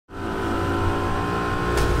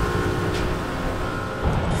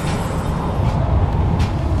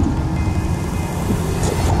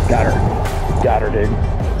dude.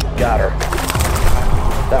 Got her.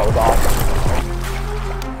 That was awesome.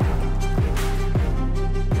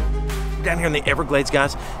 Down here in the Everglades,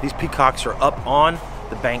 guys, these peacocks are up on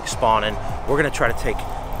the bank spawning. We're gonna try to take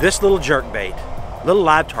this little jerk bait, little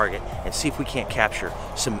live target, and see if we can't capture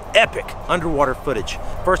some epic underwater footage.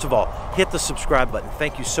 First of all, hit the subscribe button.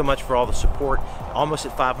 Thank you so much for all the support. Almost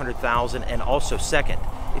at 500,000. And also second,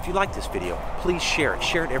 if you like this video, please share it.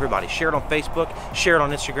 Share it to everybody. Share it on Facebook, share it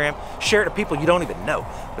on Instagram, share it to people you don't even know.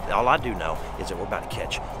 But all I do know is that we're about to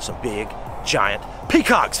catch some big, giant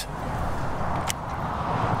peacocks.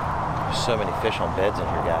 There's so many fish on beds in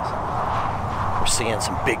here, guys. We're seeing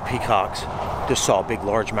some big peacocks. Just saw a big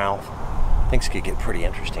largemouth. Things could get pretty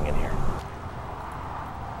interesting in here.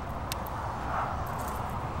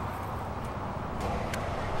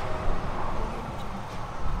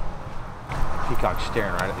 Peacock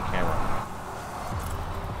staring right at the camera.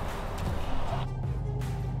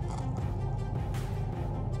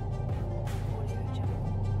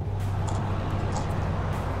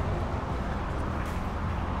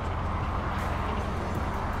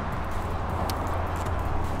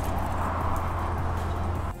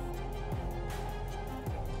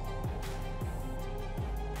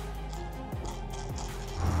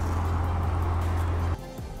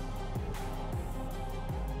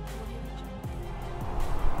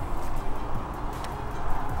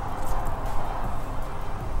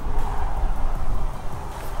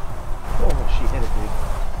 She hit it, dude.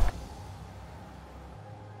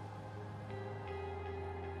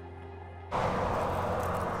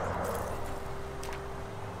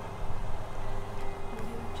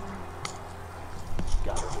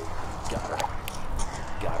 Got her, dude. Got her.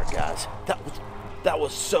 Got her, guys. That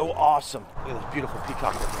was so awesome. Look at this beautiful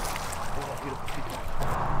peacock right there. Look at that beautiful peacock.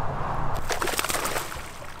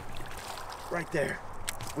 Right there.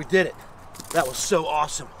 We did it. That was so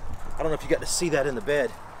awesome. I don't know if you got to see that in the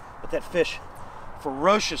bed, but that fish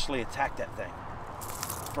ferociously attacked that thing.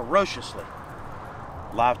 Ferociously.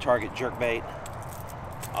 Live target jerkbait.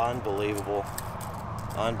 Unbelievable.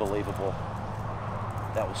 Unbelievable.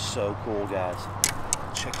 That was so cool, guys.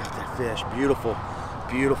 Check out that fish. Beautiful,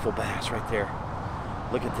 beautiful bass right there.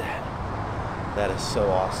 Look at that. That is so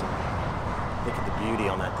awesome. Look at the beauty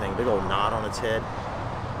on that thing. Big old knot on its head.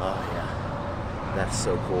 Oh yeah. That's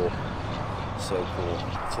so cool. So cool.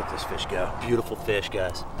 Let's let this fish go. Beautiful fish,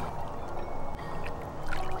 guys.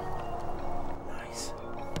 Nice.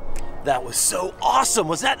 That was so awesome.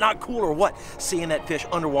 Was that not cool or what? Seeing that fish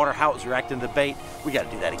underwater, how it was reacting to the bait. We got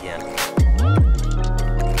to do that again.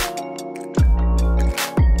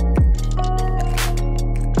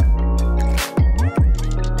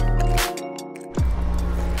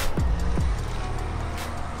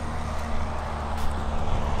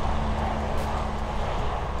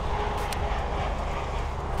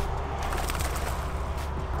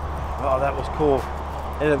 Oh, that was cool.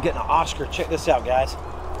 Ended up getting an Oscar. Check this out, guys.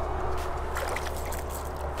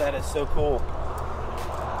 That is so cool.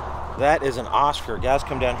 That is an Oscar. Guys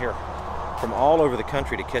come down here from all over the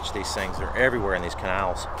country to catch these things. They're everywhere in these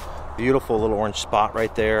canals. Beautiful little orange spot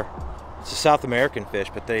right there. It's a South American fish,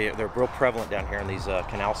 but they're real prevalent down here in these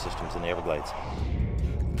canal systems in the Everglades.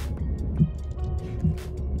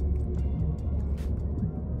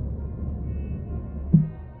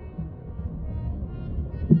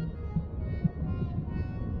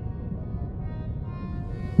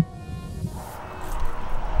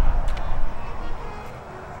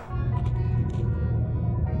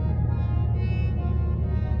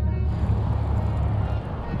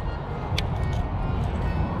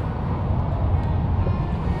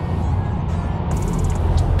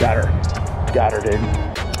 Got her. Got her, dude.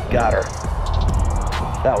 Got her.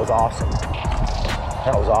 That was awesome.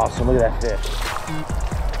 That was awesome. Look at that fish.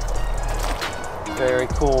 Very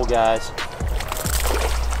cool, guys.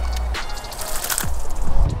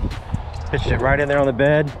 Pitched it right in there on the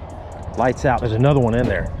bed. Lights out. There's another one in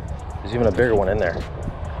there. There's even a bigger one in there.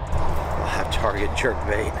 Live target jerk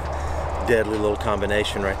bait. Deadly little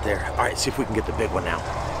combination right there. All right, see if we can get the big one now.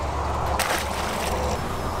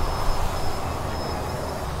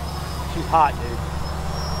 She's hot,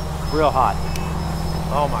 dude. Real hot.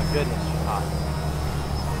 Oh my goodness, she's hot.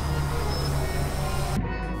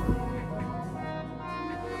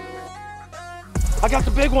 I got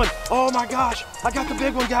the big one. Oh my gosh. I got the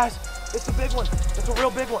big one, guys. It's the big one. It's a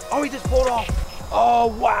real big one. Oh, he just pulled off. Oh,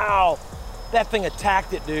 wow. That thing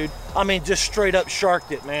attacked it, dude. I mean, just straight up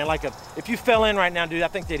sharked it, man. Like if you fell in right now, dude, I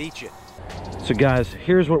think they'd eat you. So guys,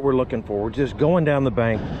 here's what we're looking for. We're just going down the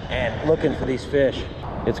bank and looking for these fish.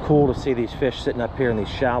 It's cool to see these fish sitting up here in these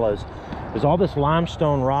shallows. There's all this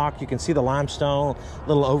limestone rock. You can see the limestone,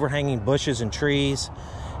 little overhanging bushes and trees.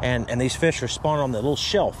 And these fish are spawning on the little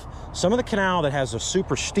shelf. Some of the canal that has a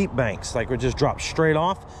super steep banks, like we just drop straight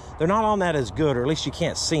off, they're not on that as good, or at least you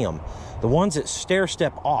can't see them. The ones that stair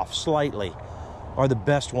step off slightly are the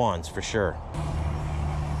best ones for sure.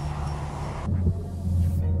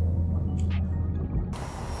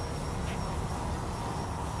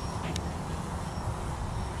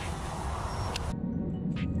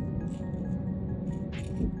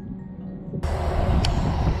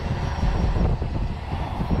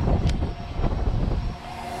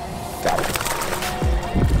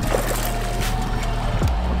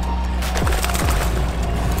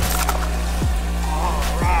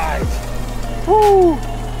 Woo!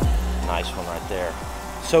 Nice one right there.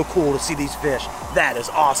 So cool to see these fish. That is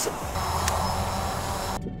awesome.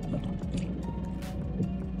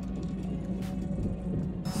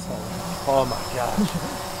 Oh my gosh.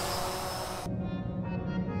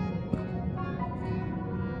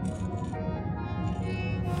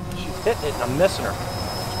 She's hitting it and I'm missing her.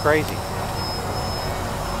 It's crazy.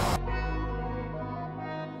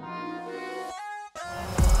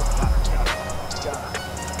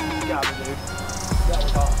 Got her, dude. That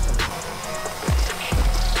was awesome.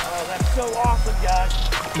 Oh, that's so awesome, guys.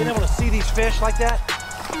 Being able to see these fish like that.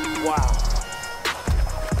 Wow.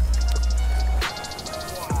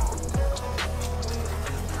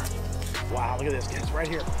 Wow, look at this, guys, right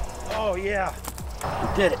here. Oh, yeah.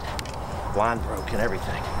 We did it. Line broke and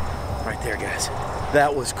everything. Right there, guys.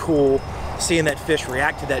 That was cool. Seeing that fish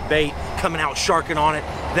react to that bait, coming out sharking on it.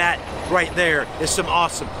 That right there is some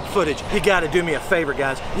awesome footage. You gotta do me a favor,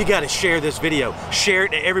 guys. You gotta share this video. Share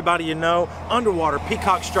it to everybody you know. Underwater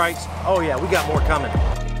peacock strikes. Oh yeah, we got more coming.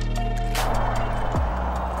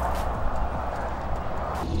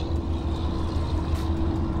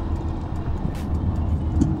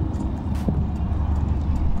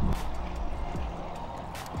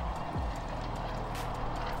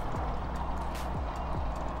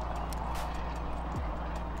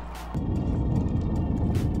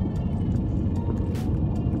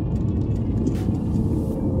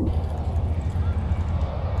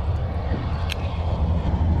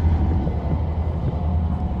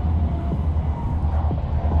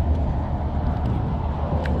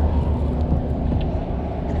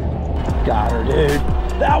 Got her, dude.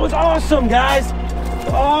 That was awesome, guys.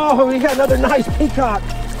 Oh, we got another nice peacock.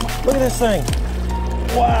 Look at this thing.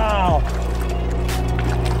 Wow.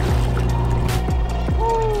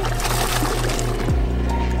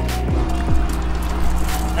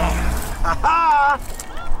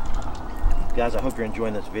 Guys, I hope you're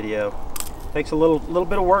enjoying this video. Takes a little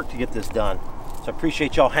bit of work to get this done. So I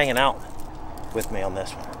appreciate y'all hanging out with me on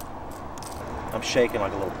this one. I'm shaking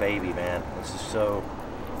like a little baby, man. This is so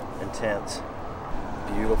intense.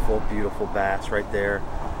 Beautiful, beautiful bass right there.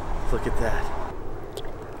 Look at that.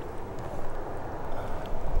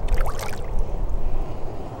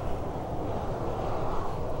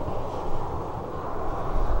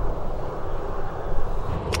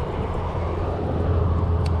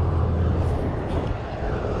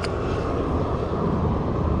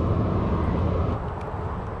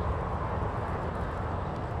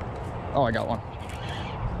 Oh, I got one.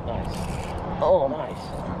 Nice. Oh, Nice.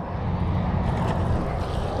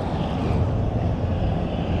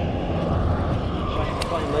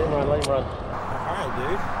 Let him run, let him run. All right,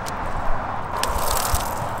 dude.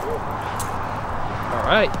 all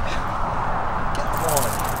right. Come on.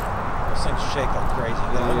 Those things shake like crazy.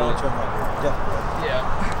 You gotta hold on to them like you're death grip. Yeah.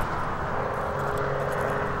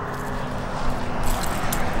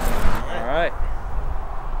 All right.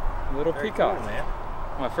 Little Very peacock. cool, man.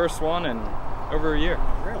 My first one in over a year.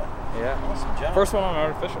 Really? Yeah. Awesome job. First one on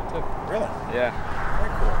artificial too. Really? Yeah.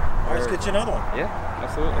 Very cool. All right, let's get you another one. Yeah,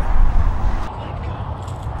 absolutely.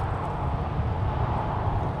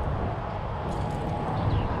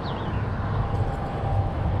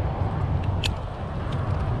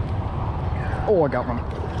 Oh, I got one.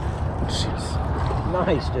 Jeez.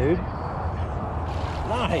 Nice, dude.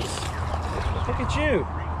 Nice. Look at you.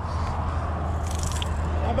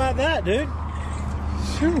 How about that, dude?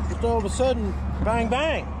 Just all of a sudden, bang,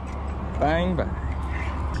 bang. Bang, bang.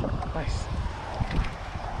 Nice.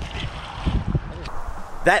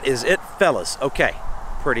 That is it, fellas. Okay,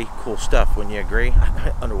 pretty cool stuff, wouldn't you agree?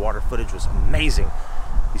 Underwater footage was amazing.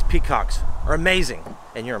 These peacocks are amazing,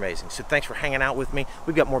 and you're amazing. So thanks for hanging out with me.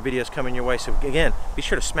 We've got more videos coming your way. So again, be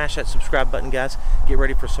sure to smash that subscribe button, guys. Get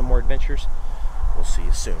ready for some more adventures. We'll see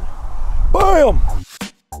you soon. Bam!